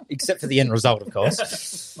far, except for the end result, of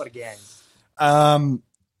course. What a game. I'm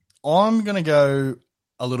going to go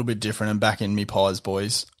a little bit different and back in me Pies,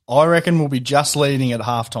 boys. I reckon we'll be just leading at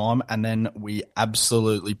halftime and then we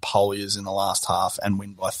absolutely poliers in the last half and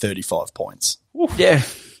win by 35 points. Yeah.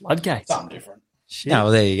 Floodgates. Something different. Shit. No,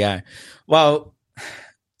 well, there you go. Well,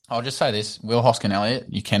 I'll just say this. Will Hoskin-Elliott,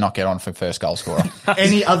 you cannot get on for first goal scorer.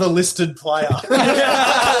 Any other listed player.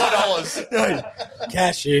 $4.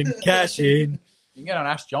 cash in. You can get on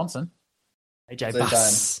Ash Johnson, AJ So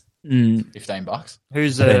Buss. $15.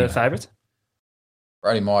 Who's the favourite?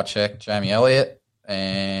 Brady Mychek, Jamie Elliott,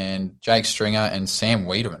 and Jake Stringer and Sam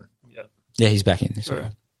Wiedemann. Yeah, he's back in this Sure.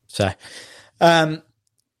 week. So,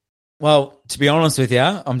 well, to be honest with you,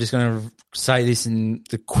 I'm just going to say this in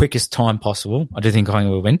the quickest time possible. I do think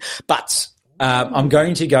Collingwood will win, but I'm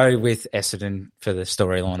going to go with Essendon for the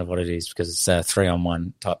storyline of what it is because it's a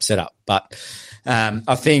 3-on-1 type setup. But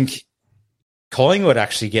I think Collingwood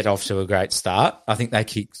actually get off to a great start. I think they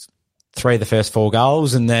kicked 3 of the first 4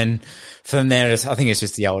 goals, and then from there, I think it's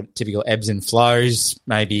just the old typical ebbs and flows,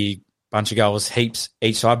 maybe a bunch of goals, heaps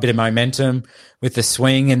each side, bit of momentum with the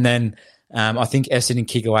swing, and then I think Essendon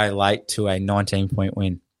kick away late to a 19-point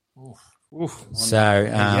win. Oof. So,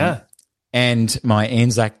 and my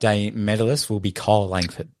Anzac Day medalist will be Kyle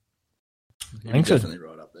Langford. Langford. Definitely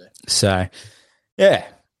right up there. So, yeah.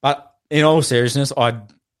 But in all seriousness,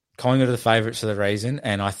 Collingwood are the favourites for the reason,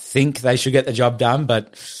 and I think they should get the job done,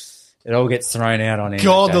 but it all gets thrown out on Anzac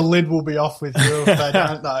God, Day. the lid will be off with you if they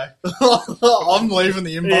don't know. I'm leaving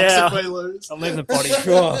the inbox Yeah. if we lose. I'm leaving the potty.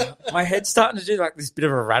 Sure. My head's starting to do like this bit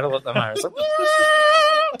of a rattle at the moment.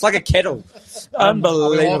 It's like a kettle. I'll be walking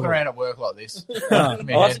Unbelievable. around at work like this. I'll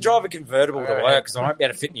have to drive a convertible to work because I won't be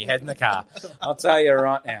able to fit my head in the car. I'll tell you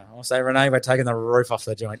right now. I'll say, Renee, we're taking the roof off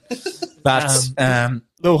the joint. But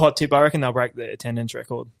Little hot tip. I reckon they'll break the attendance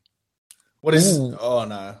record. What is? Ooh. Oh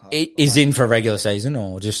no! it is in for a regular season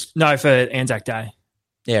or just No, for Anzac Day.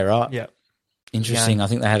 yeah, right. Yeah. Interesting. Yeah. I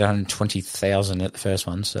think they had 120,000 at the first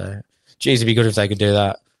one. So, geez, it'd be good if they could do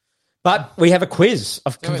that. But we have a quiz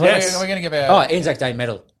of We're complete. going to give Oh, our... Anzac Day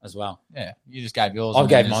medal as well. Yeah, you just gave yours. I and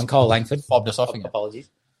gave then mine. just Cole Langford. Fobbed us off again. Apologies.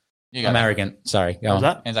 You I'm go. arrogant. Sorry. Go What on. was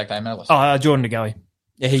that? Anzac Day medalist. Oh, Jordan DeGoey.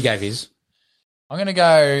 Yeah, he gave his. I'm going to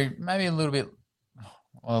go maybe a little bit...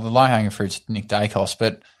 Well, the low-hanging fruit's Nick Dacos,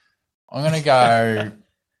 but I'm going to go.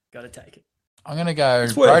 Got to take it. I'm going to go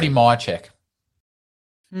worth Brody it. Mychek.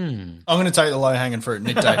 I'm going to take the low-hanging fruit,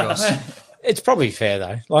 Nick Dacos. It's probably fair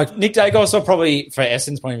though. Like Nick Dacos, or probably for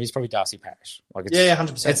Essendon's point of view, is probably Darcy Parish. Like it's, Yeah,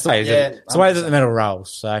 100%. It's the way, Yeah, it's the way that the medal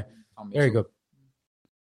rolls. So very good.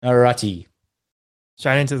 Alrighty.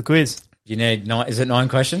 Straight into the quiz. You need 9? Is it 9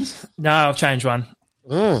 questions? No, I've changed one.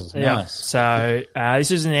 Ooh, Yeah. nice. So this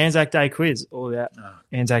is an Anzac Day quiz. All about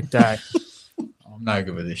Anzac Day. I'm no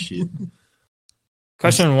good with this shit.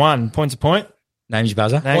 Question 1, points a point. Name's your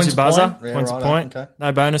buzzer. Names your buzzer. Yeah, Points a righto, point. okay.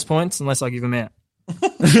 No bonus points unless I give them out.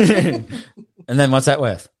 And then what's that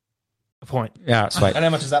worth? A point. Yeah, sweet. And how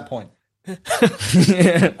much is that point? All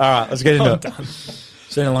right, let's get into I'm it. done.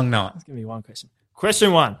 It's been a long night. Give me one question.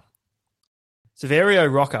 Question 1.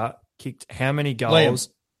 Severio Rocker kicked how many goals?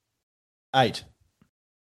 8.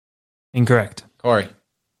 Incorrect. Corey.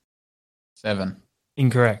 7.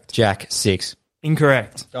 Incorrect. Jack, 6.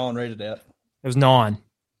 Incorrect. Go on, read it out. It was 9.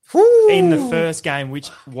 In the first game, which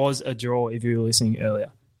was a draw if you were listening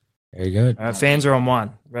earlier. Very good. Fans are on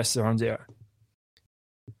 1. Rest are on 0.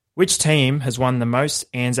 Which team has won the most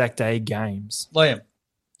Anzac Day games? Liam.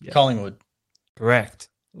 Yeah. Collingwood. Correct.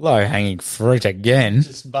 Low hanging fruit again.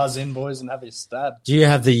 Just buzz in, boys, and have your stab. Do you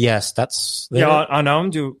have the stats there? Yeah, I know.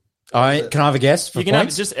 Can Can I have a guess for you can have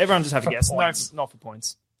points? just everyone just have a For guess. No, points. not for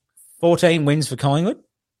points. 14 wins for Collingwood.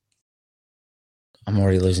 I'm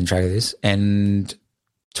already losing track of this. And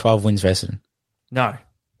 12 wins for Essendon. No,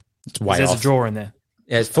 It's way there's off. a draw in there.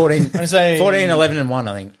 Yeah, it's 14, I'm going to say 14, 11 and 1,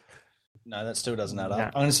 I think. No, that still doesn't add up. No.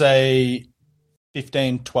 I'm going to say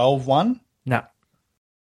 15, 12, 1. No,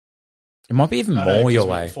 It might be even more your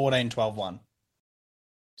way. 14, 12, 1.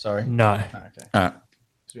 Sorry. no. Oh, okay. All right.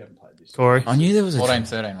 So we haven't played this. Corey, I knew there was a 14,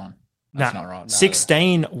 13, 1. That's No. not right.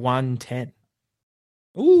 16, 1, 10.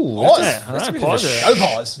 Ooh, Pause. that's, I that's know, a bit of a pause it. Show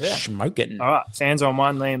pause. Yeah. smoking. All right, fans are on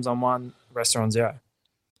 1, Liam's on 1, rest are on 0.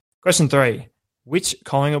 Question 3. Which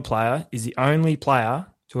Collingwood player is the only player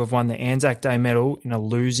to have won the Anzac Day medal in a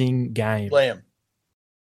losing game? Liam.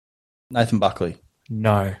 Nathan Buckley.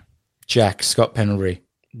 No. Jack, Scott Pendlebury.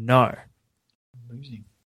 No. Losing.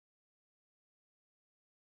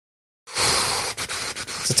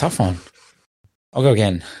 It's a tough one. I'll go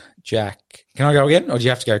again. Jack. Can I go again, or do you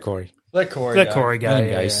have to go, Corey? Let Corey Let go. Corey go. Let him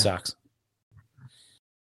Yeah, go. He yeah. sucks.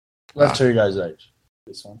 Let 2 goes each.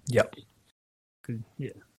 This one. Yep. Good. Yeah.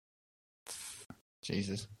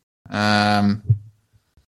 Jesus. I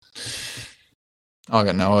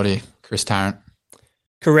got no idea. Chris Tarrant.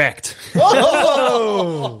 Correct.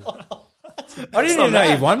 Oh! I didn't even know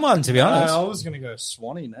you won one, to be honest. I was going to go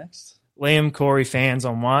Swanee next. Liam, Corey, fans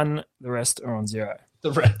on 1, the rest are on 0.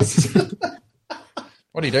 The rest.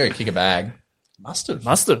 What do you do? Kick a bag. Must have.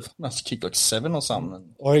 Must have. Must have kicked like 7 or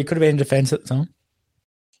something. Or he could have been in defence at the time.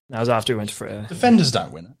 That was after we went for a... Defenders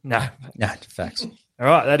don't win it. No. Nah, facts. All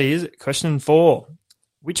right, that is question 4.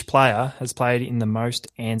 Which player has played in the most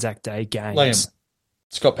Anzac Day games? Liam.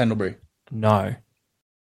 Scott Pendlebury. No.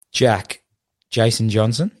 Jack, Jason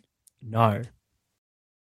Johnson. No.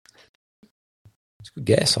 It's a good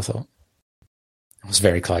guess, I thought. I was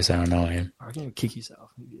very close. I know I am. I reckon you'll kick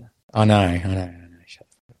yourself. Yeah. I know. Shut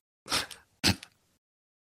up.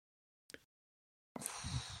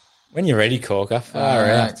 When you're ready, Corker. Far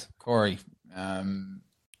out. Corey.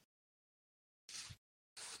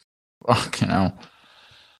 Fucking hell.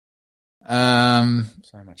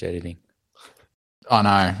 So much editing. Oh, no.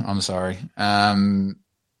 I'm sorry. Just going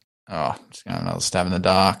to another stab in the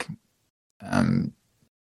dark.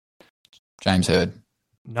 James Hurd.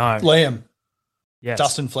 No. Liam. Yes.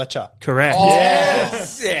 Dustin Fletcher. Correct.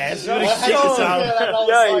 Yes. Yes. Gotta kick yourself.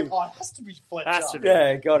 It has to be Fletcher. Has to be.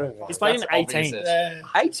 Yeah, got it. He's played in That's 18. obvious. Yeah.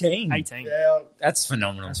 18. 18. Yeah. That's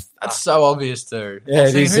phenomenal. That's so obvious, too. Yeah,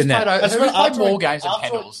 it See, is, who's isn't it? played, That's who's what- played after more I- games than after-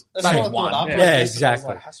 Kendall's? that's what I Maybe thought one. after Yeah, I guessed it, I was exactly.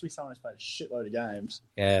 like, has to be someone who's played a shitload of games.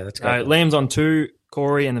 Yeah, that's So good. Liam's on 2,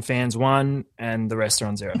 Corey and the fans 1, and the rest are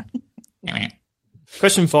on 0.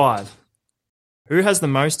 Question 5. Who has the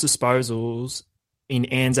most disposals in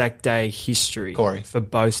Anzac Day history Corey. for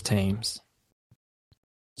both teams?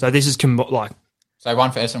 So this is So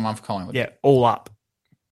one for Essendon, one for Collingwood. yeah, all up.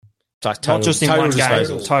 Like Not just in one game.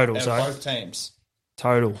 disposal. Total, Out of sorry. both teams.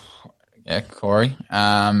 Total. Yeah, Corey.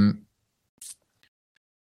 I'm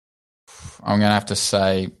going to have to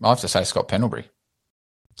say, Scott Pendlebury.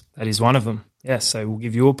 That is one of them. Yes, so we'll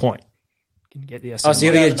give you a point. You can get the Oh, so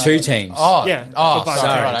you got to get 2 teams. Oh, Yeah, Oh, for both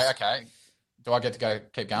sorry. teams. Right, okay. Do I get to go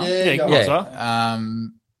keep going? Yeah, go go on.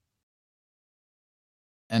 on, sir.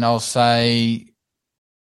 And I'll say,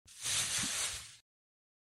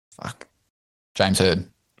 James Hurd.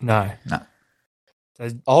 No. No. So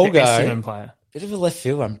I'll the go. Essendon player. Bit of a left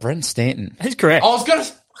field one. Brent Stanton. He's correct. I was going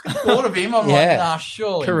to thought of him. I'm Yeah. like, nah,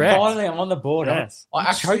 surely. Correct. Finally, I'm on the board. Yes. I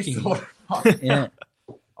actually choking. thought. Yeah.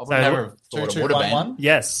 I would never have thought it would have been. 2-2-1-1.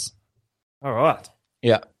 Yes. All right.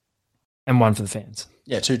 Yeah. And one for the fans.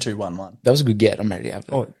 Yeah, 2-2-1-1. That was a good get. I'm ready to have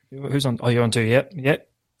that. Oh, who's on? Oh, you're on 2. Yep.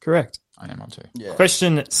 Correct. I am on 2. Yeah.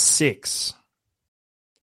 Question 6.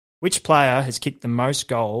 Which player has kicked the most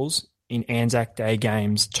goals in Anzac Day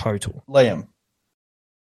games total? Liam.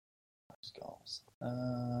 Goals.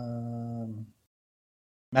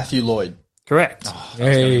 Matthew Lloyd. Correct. Oh, that's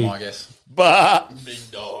going to be Hey. my guess. But Big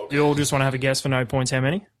dog. You all just want to have a guess for no points? How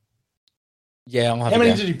many? yeah, I'll have How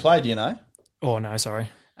many a go. did he play, do you know? Oh, no, sorry.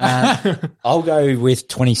 I'll go with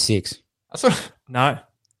 26. That's what, No.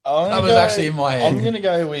 that was actually in my head. I'm going to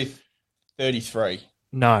go with 33.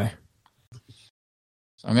 No.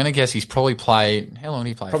 So I'm going to guess he's probably played. How long did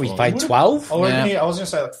he play? Probably for? played 12. I was Yeah. going to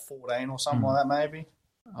say like 14 or something like that, maybe.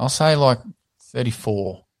 I'll say like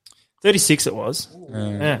 34. 36 it was.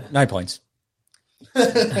 Yeah. No points.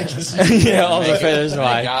 yeah, Yeah, I'll go further May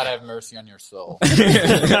away. God have mercy on your soul.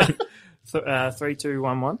 3, 2,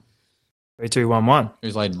 1, 1. 3, 2, 1, 1.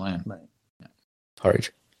 Who's leading land?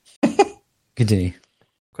 Porridge. Continue.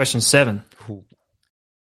 Question 7. Cool.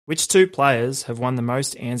 Which 2 players have won the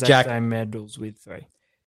most Anzac Jack. Day medals with 3?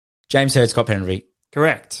 James Hurd, Scott Penderby.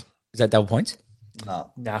 Correct. Is that double points?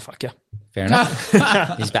 No. Nah, fuck yeah. Fair enough.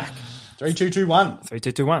 He's back. 3-2-2-1. 3,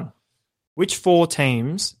 2, 2, 1. Which 4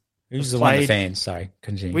 teams? Who's have the one, the played- fans? Sorry,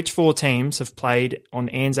 continue. Which 4 teams have played on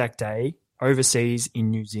Anzac Day overseas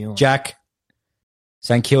in New Zealand? Jack,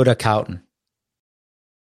 St Kilda, Carlton.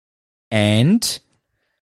 And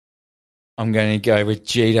I'm going to go with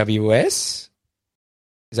GWS.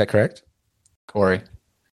 Is that correct? Corey.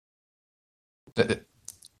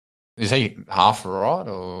 Is he half right?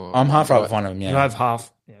 Or I'm half right with one of them, You yeah. have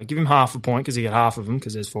half. Yeah, give him half a point because you get half of them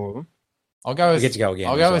because there's 4 of them. I'll go We with. get to go again.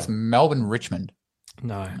 I'll as go well. with Melbourne Richmond.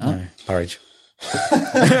 No. No, Porridge.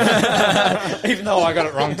 Even though I got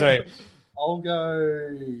it wrong too. I'll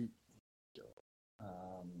go.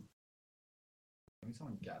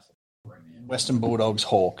 Western Bulldogs,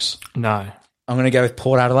 Hawks. No. I'm going to go with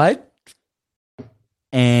Port Adelaide.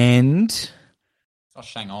 And It's not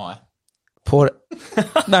Shanghai. Port.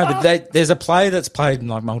 No, but there's a player that's played in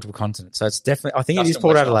like multiple continents. So it's definitely, I think it is Dustin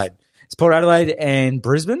Port Westhoff. Adelaide. It's Port Adelaide and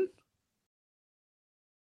Brisbane.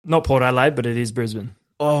 Not Port Adelaide, but it is Brisbane.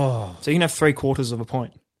 Oh, So you can have 3/4 of a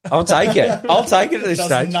point. I'll take it. I'll take it at this Does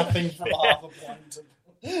stage. nothing from half a point.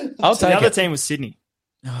 I'll So the take other it. team was Sydney.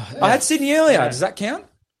 I had Sydney earlier. Does that count?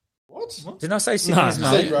 What? Didn't I say Sydney? No. as You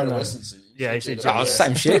well? said you wrote No. a Western City. Yeah, you said Oh, Yeah.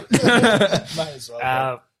 same shit. May as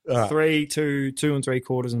well. Alright. 3, 2, 2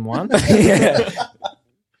 3/4 and 1. Yeah.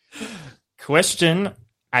 Question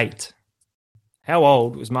 8. How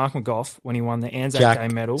old was Mark McGough when he won the Anzac Jack, Day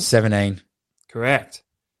medal? 17. Correct.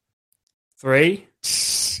 3,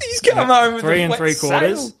 He's come home with 3 a and wet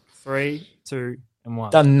 3/4. sail. 3, 2 and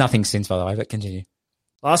 1. Done nothing since, by the way, but continue.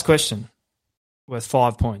 Last question. Worth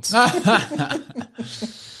 5 points.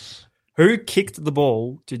 Who kicked the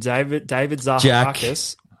ball to David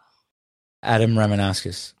Zaharakis? Adam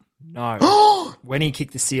Ramanauskas. No. When he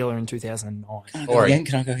kicked the sealer in 2009. Corey.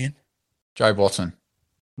 Can I go again? Joe Watson.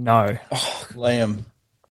 No. Liam.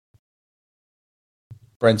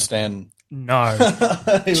 Brent Stanton. No.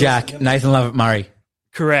 Jack, Nathan Lovett Murray.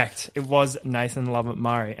 Correct. It was Nathan Lovett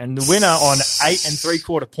Murray. And the winner on 8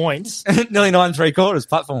 3/4 points. Nearly 9 3/4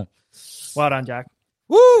 platform. Well done, Jack.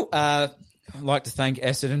 Woo! I'd like to thank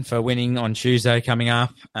Essendon for winning on Tuesday coming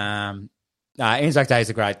up. Anzac Day is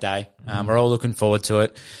a great day. We're all looking forward to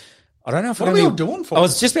it. I don't know if What are we're we all going to be... doing for? I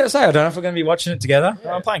was just about to say, I don't know if we're going to be watching it together.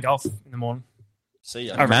 I'm playing golf in the morning. See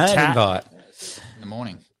ya. Over Mad chat. invite. In the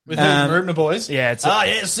morning. With who? Rubner boys? Yeah, it's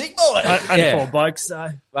Yeah, sick boy. only Yeah. 4 blokes. So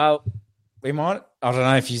Well, we might... I don't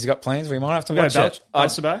know if you've got plans. We might have to go watch it.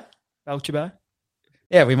 Belchabo.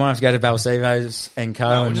 Yeah, we might have to go to Balsevo's and Co.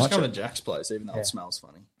 No, we're and just watch going it. to Jack's place, even though it smells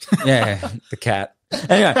funny. Yeah, the cat.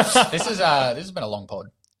 Anyway. This has been a long pod.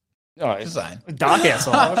 Oh, Just saying. Dark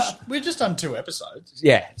outside. We've just done 2 episodes.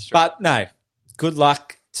 yeah, but no. Good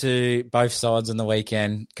luck to both sides on the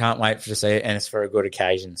weekend. Can't wait to see it, and it's for a good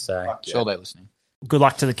occasion. So Fuck yeah. Sure they're listening. Good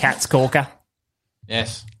luck to the Cats, Corker.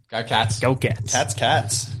 Yes. Go Cats. Go Cats.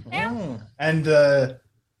 Cats. And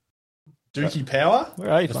Dookie Power. Where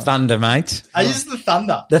are you the from? Thunder, mate. I use the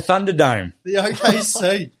Thunder. The Thunderdome. The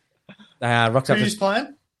OKC. Rocked up. Who's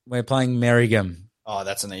playing? We're playing Merrigham. Oh,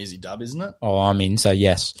 that's an easy dub, isn't it? Oh, I'm in. So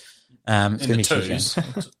yes. It's In going to the be twos.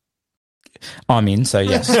 shit. I'm in. So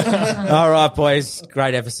yes. All right, boys.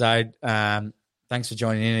 Great episode. Thanks for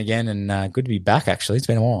joining in again, and good to be back. Actually, it's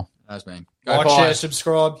been a while. That's been. Go Like, share, Pies.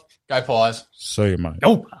 subscribe. Go Pies. See you, mate.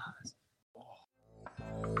 Go.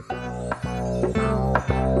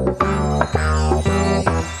 Bye.